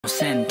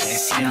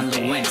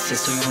Influencer,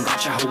 soy un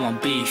gacha who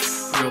want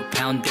beef. Real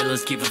pound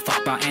dealers give a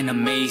fuck about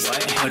enemies.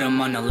 Put them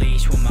on a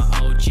leash with my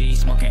OG,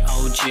 smoking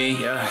OG.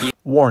 Yeah.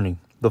 Warning,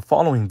 the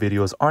following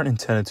videos aren't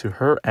intended to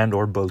hurt and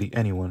or bully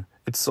anyone.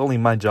 It's solely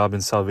my job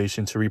in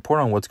salvation to report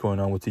on what's going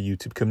on with the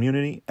YouTube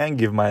community and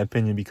give my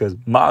opinion because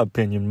my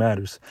opinion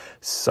matters.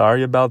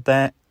 Sorry about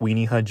that.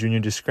 Weenie Hut Jr.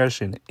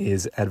 discretion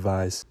is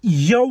advised.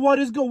 Yo, what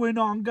is going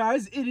on,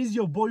 guys? It is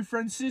your boy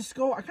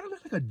Francisco. I kind of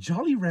look like a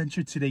Jolly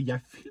Rancher today. Yeah,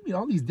 feel me?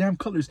 All these damn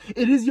colors.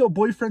 It is your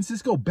boy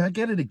Francisco back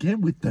at it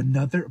again with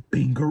another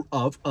banger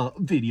of a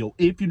video.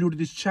 If you're new to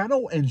this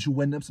channel and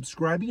you end up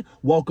subscribing,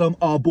 welcome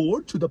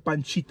aboard to the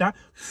Panchita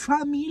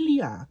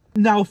Familia.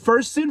 Now,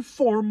 first and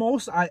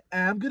foremost, I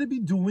am going to be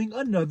doing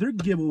another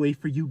giveaway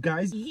for you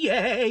guys.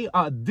 Yay!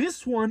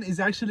 This one is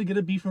actually going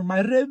to be for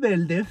my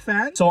Rebelde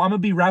fans. So I'm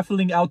going to be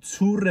raffling out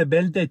 2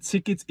 Rebelde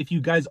tickets if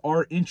you guys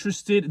are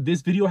interested.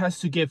 This video has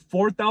to get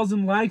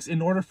 4,000 likes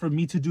in order for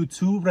me to do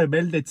 2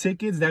 Rebelde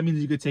tickets. That means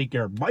you could take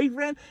your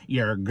boyfriend,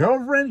 your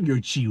girlfriend, your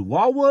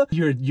chihuahua,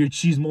 your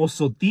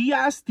chismoso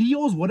tias,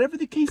 tios, whatever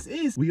the case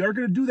is. We are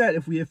going to do that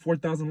if we have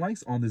 4,000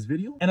 likes on this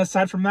video. And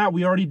aside from that,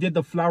 we already did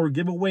the flower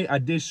giveaway. I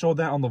did show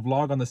that on the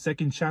vlog on the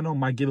second channel.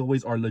 My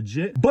giveaways are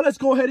legit. But let's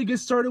go ahead and get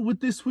started with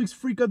this week's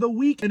Freak of the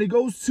Week. And it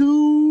goes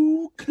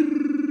to...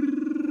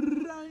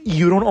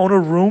 You don't own a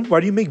room? Why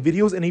do you make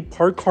videos in a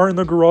parked car in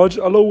the garage?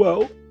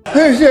 LOL.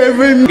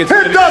 It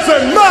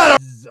doesn't matter!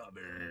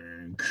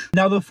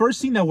 Now, the first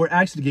thing that we're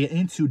actually getting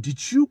into,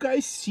 did you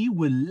guys see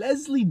with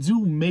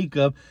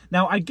Lesdomakeup?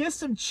 Now, I guess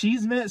some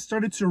chisme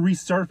started to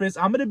resurface.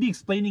 I'm going to be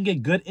explaining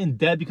it good in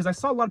depth because I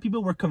saw a lot of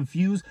people were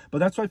confused, but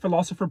that's why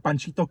philosopher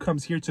Pancho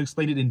comes here to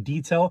explain it in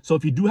detail. So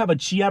if you do have a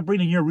chia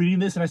brain and you're reading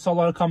this, and I saw a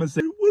lot of comments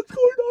saying, what's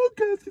going on,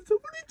 guys? Can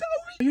somebody tell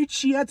me? Your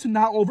chia to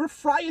not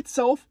over-fry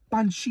itself.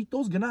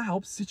 Panchito's gonna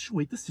help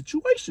situate the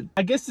situation.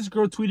 I guess this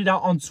girl tweeted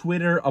out on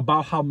Twitter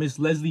about how Miss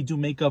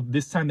Lesdomakeup,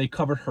 this time they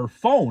covered her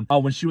phone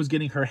when she was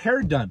getting her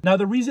hair done. Now,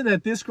 the reason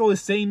that this girl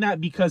is saying that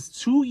because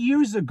 2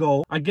 years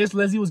ago, I guess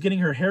Leslie was getting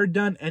her hair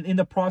done, and in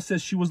the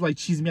process, she was like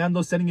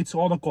chismeando, sending it to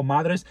all the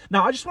comadres.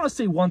 Now, I just want to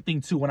say one thing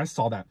too when I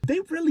saw that.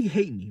 They really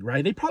hate me,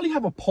 right? They probably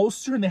have a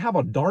poster and they have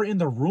a dart in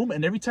the room,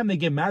 and every time they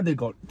get mad, they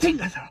go,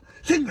 giraffe,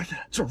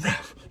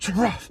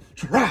 giraffe,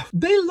 giraffe.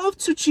 They love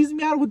to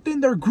chismear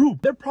within their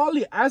group. They're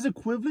probably as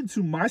equivalent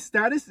to my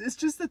status. It's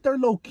just that they're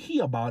low-key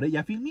about it,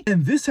 you feel me?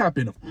 And this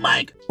happened.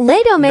 Mike.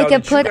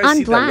 Lesdomakeup put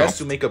on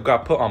blast. Lesdomakeup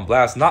got put on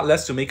blast. Not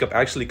Lesdomakeup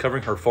actually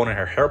covering her phone and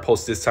her hair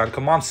post this time.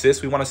 Come on,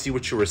 sis. We want to see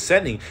what you were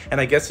sending.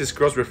 And I guess this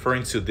girl's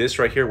referring to this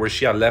right here where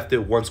she had left it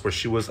once where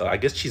she was, I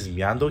guess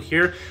chismeando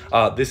here.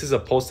 This is a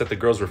post that the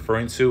girl's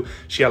referring to.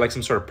 She had like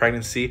some sort of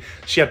pregnancy.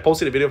 She had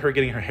posted a video of her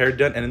getting her hair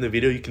done. And in the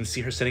video, you can see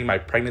her sending my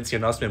pregnancy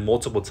announcement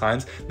multiple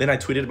times. Then I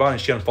tweeted about it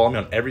and she unfollowed me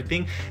on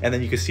everything. And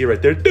then you can see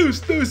right there,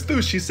 deuce.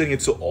 She's sending it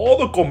to all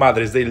the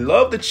comadres. They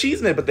love the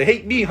chisme, but they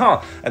hate me,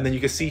 huh? And then you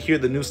can see here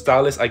the new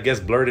stylist, I guess,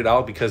 blurred it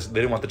out because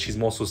they didn't want the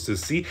chismosos to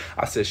see.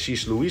 I said,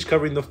 sheesh, Luis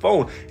covering the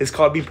phone. It's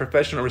called being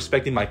professional and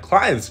respecting my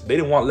clients. They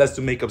didn't want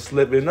Lesdomakeup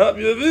slipping up.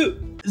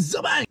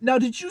 Now,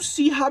 did you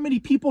see how many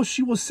people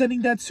she was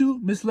sending that to,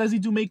 Miss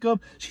Lesdomakeup?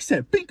 She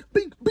said, bing,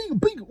 bing, bing,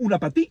 bing, una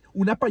pa ti,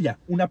 una pa allá,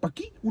 una pa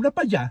aquí, una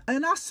pa allá.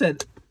 And I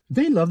said,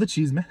 they love the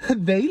cheese, man.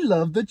 They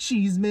love the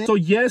cheese, man. So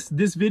yes,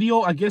 this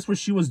video, I guess where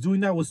she was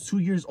doing that was 2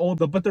 years old.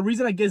 But the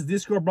reason I guess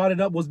this girl brought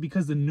it up was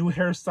because the new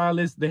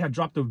hairstylist, they had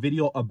dropped a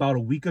video about a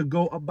week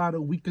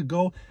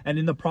ago. And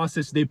in the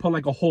process, they put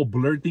like a whole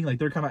blur thing, like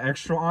they're kind of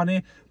extra on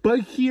it.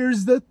 But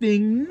here's the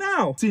thing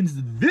now. Since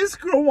this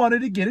girl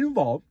wanted to get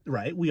involved,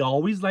 right? We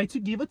always like to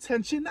give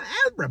attention to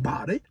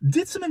everybody.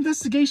 Did some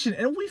investigation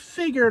and we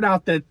figured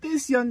out that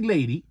this young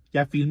lady,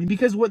 yeah, feel me?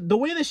 Because the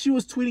way that she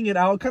was tweeting it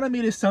out kind of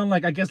made it sound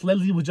like, I guess,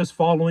 Leslie was just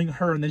following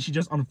her and then she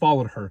just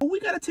unfollowed her. But we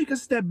got to take a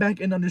step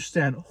back and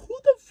understand, who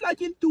the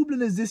flying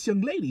Dublin is this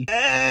young lady?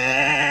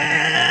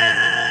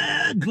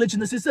 Glitch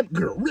in the system,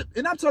 girl.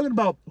 And I'm talking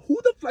about, who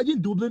the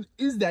flying Dublin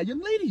is that young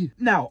lady?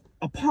 Now,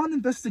 upon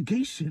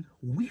investigation,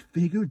 we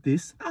figured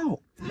this out.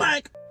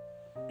 Mike.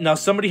 Now,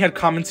 somebody had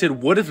commented,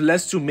 what if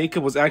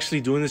Lesdomakeup was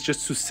actually doing this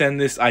just to send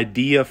this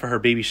idea for her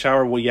baby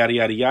shower, well, yada,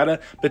 yada, yada.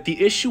 But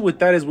the issue with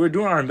that is we're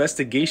doing our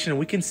investigation and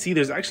we can see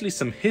there's actually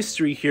some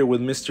history here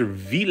with Mr.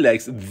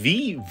 Vilex,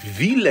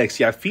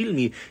 yeah, feel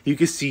me? You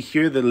can see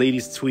here the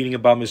ladies tweeting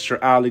about Mr.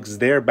 Alex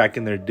there back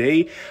in their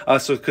day.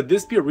 So could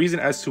this be a reason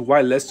as to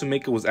why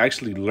Lesdomakeup was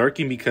actually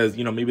lurking? Because,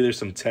 you know, maybe there's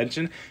some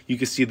tension. You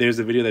can see there's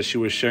a video that she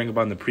was sharing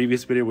about in the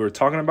previous video we were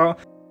talking about.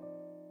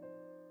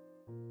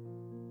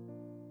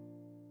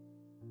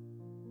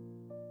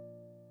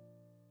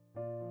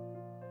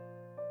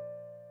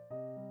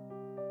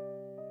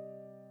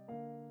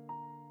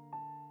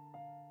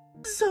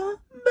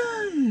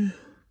 Somebody,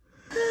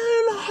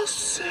 no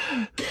sé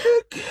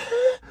qué.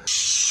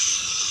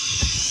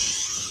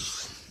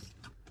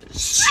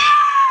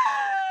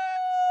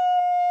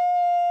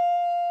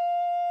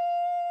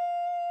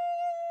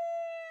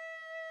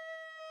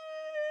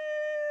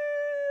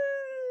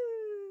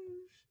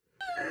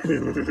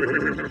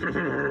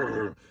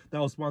 that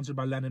was sponsored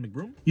by Landon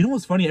McBroom. You know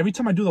what's funny? Every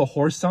time I do the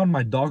horse sound,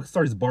 my dog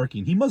starts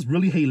barking. He must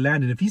really hate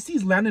Landon. If he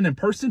sees Landon in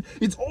person,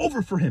 it's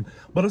over for him.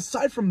 But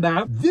aside from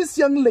that, this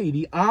young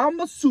lady, I'm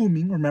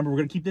assuming, remember, we're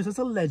gonna keep this as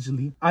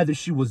allegedly, either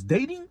she was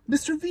dating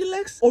Mr.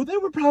 Vilex or they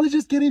were probably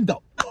just getting the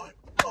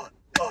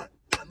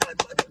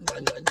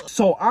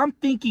so I'm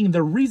thinking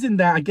the reason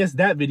that, I guess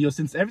that video,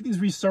 since everything's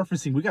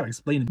resurfacing, we gotta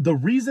explain it. The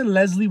reason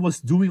Leslie was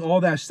doing all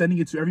that, sending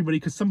it to everybody,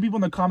 because some people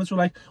in the comments were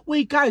like,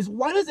 wait guys,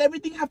 why does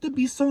everything have to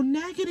be so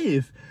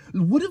negative?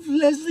 What if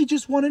Leslie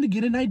just wanted to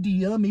get an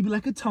idea, maybe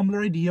like a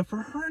Tumblr idea for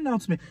her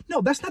announcement?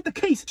 No, that's not the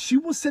case. She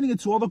was sending it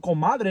to all the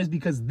comadres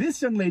because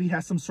this young lady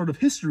has some sort of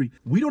history.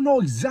 We don't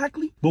know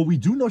exactly, but we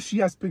do know she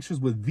has pictures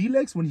with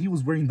Vilex when he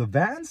was wearing the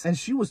Vans, and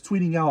she was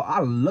tweeting out, I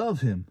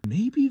love him.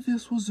 Maybe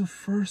this was the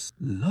first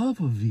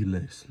love of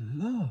Vilex.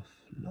 Love.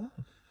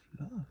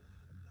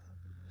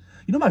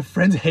 You know, my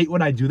friends hate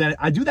when I do that.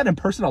 I do that in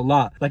person a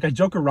lot. Like, I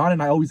joke around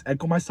and I always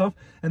echo myself.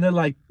 And they're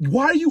like,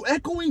 why are you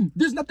echoing?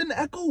 There's nothing to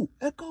echo.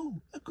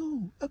 Echo.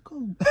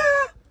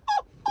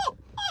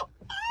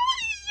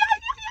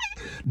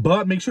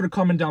 But make sure to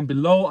comment down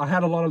below. I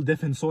had a lot of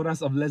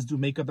defensoras of Let's Do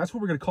Makeup. That's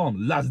what we're going to call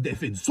them, las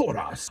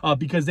defensoras.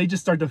 Because they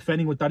just start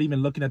defending without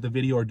even looking at the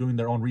video or doing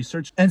their own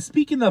research. And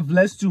speaking of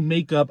Let's Do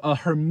Makeup,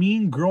 her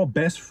mean girl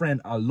best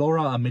friend,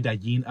 Laura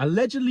Medellin,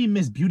 allegedly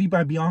Miss Beauty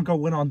by Bianca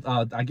went on,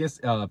 I guess,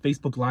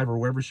 Facebook Live or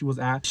wherever she was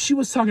at. She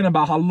was talking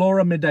about how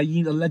Laura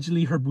Medellin,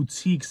 allegedly her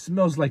boutique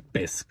smells like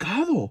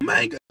pescado.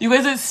 My God. You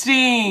guys, it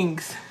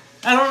stinks.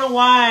 I don't know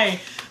why.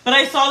 But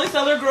I saw this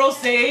other girl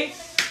say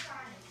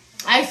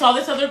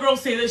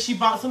that she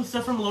bought some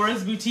stuff from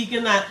Laura's boutique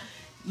and that,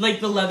 like,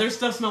 the leather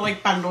stuff smelled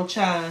like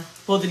panocha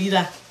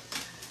podrida.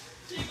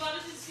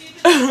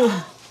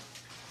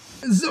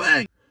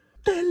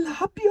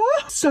 Tilapia?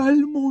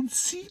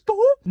 Salmoncito?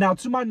 Now,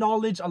 to my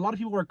knowledge, a lot of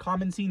people were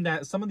commenting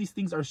that some of these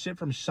things are shipped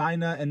from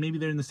China and maybe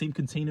they're in the same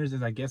containers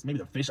as, I guess, maybe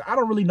the fish. I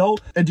don't really know.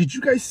 And did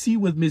you guys see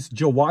with Miss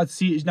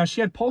Jawatsi? Now,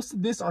 she had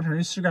posted this on her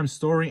Instagram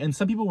story and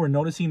some people were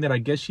noticing that I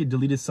guess she had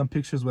deleted some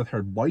pictures with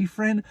her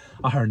boyfriend,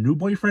 her new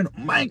boyfriend,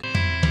 Mike.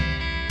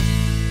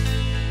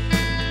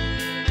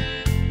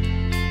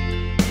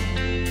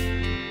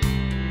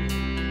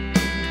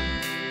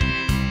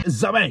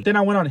 Then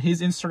I went on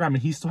his Instagram and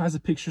he still has the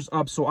pictures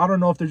up, so I don't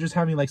know if they're just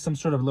having like some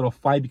sort of little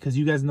fight because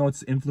you guys know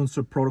it's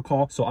influencer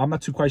protocol, so I'm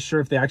not too quite sure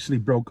if they actually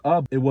broke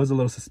up. It was a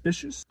little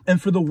suspicious.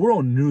 And for the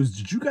world news,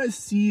 did you guys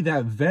see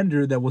that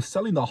vendor that was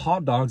selling the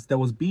hot dogs that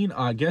was being,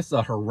 I guess,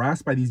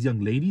 harassed by these young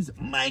ladies?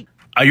 Mike,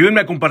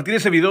 ayúdenme a compartir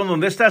ese video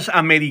donde estas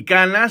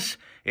americanas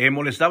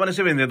molestaban a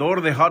ese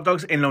vendedor de hot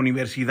dogs en la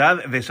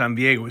Universidad de San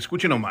Diego.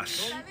 Escuchen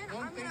nomás.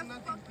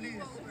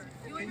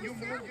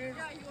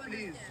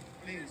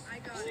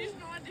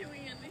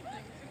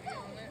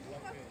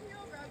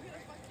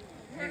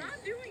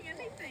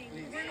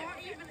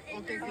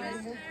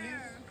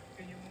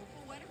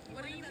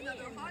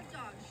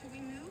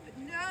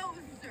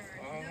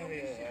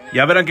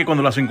 Ya verán que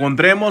cuando las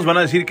encontremos van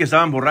a decir que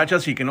estaban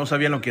borrachas y que no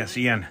sabían lo que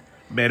hacían.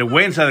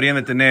 Vergüenza deberían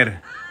de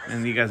tener,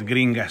 mendigas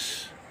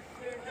gringas.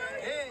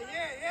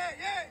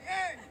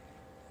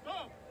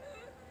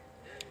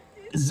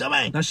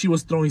 Now she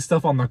was throwing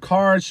stuff on the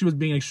card. She was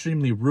being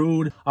extremely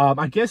rude.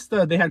 I guess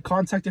they had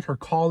contacted her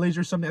college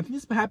or something. I think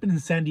this happened in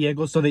San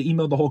Diego, so they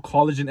emailed the whole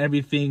college and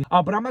everything.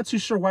 But I'm not too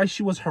sure why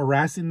she was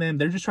harassing them.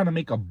 They're just trying to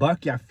make a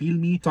buck, yeah, feel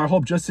me? So I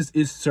hope justice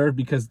is served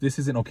because this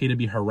isn't okay to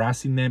be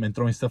harassing them and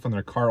throwing stuff on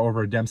their car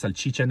over a damn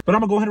salchicha. But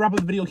I'm gonna go ahead and wrap up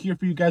the video here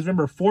for you guys.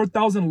 Remember,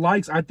 4,000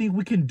 likes. I think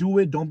we can do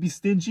it. Don't be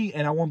stingy,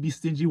 and I won't be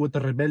stingy with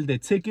the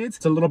Rebelde tickets.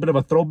 It's a little bit of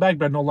a throwback,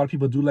 but I know a lot of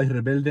people do like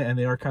Rebelde, and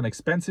they are kind of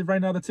expensive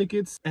right now, the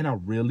tickets. And I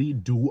really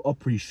do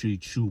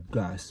appreciate you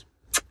guys.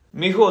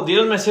 Mijo,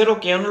 dile al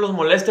mesero que ya no los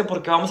moleste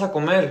porque vamos a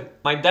comer.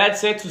 My dad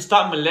said to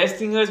stop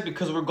molesting us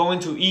because we're going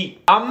to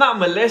eat. I'm not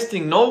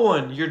molesting no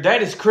one. Your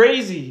dad is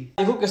crazy.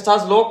 Dijo que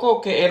estás loco,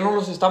 que él no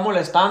los está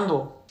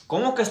molestando.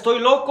 ¿Cómo que estoy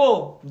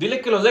loco?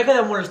 Dile que los deje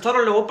de molestar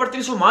o le voy a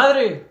partir su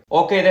madre.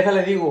 Ok,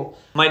 déjale digo.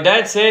 My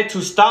dad said to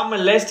stop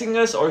molesting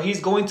us or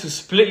he's going to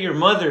split your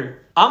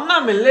mother. I'm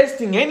not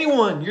molesting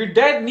anyone. Your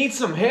dad needs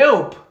some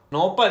help.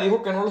 No, pa,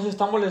 dijo que no los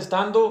está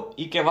molestando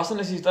y que vas a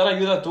necesitar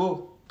ayuda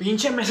tú.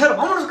 Pinche mesero,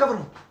 vámonos,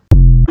 cabrón.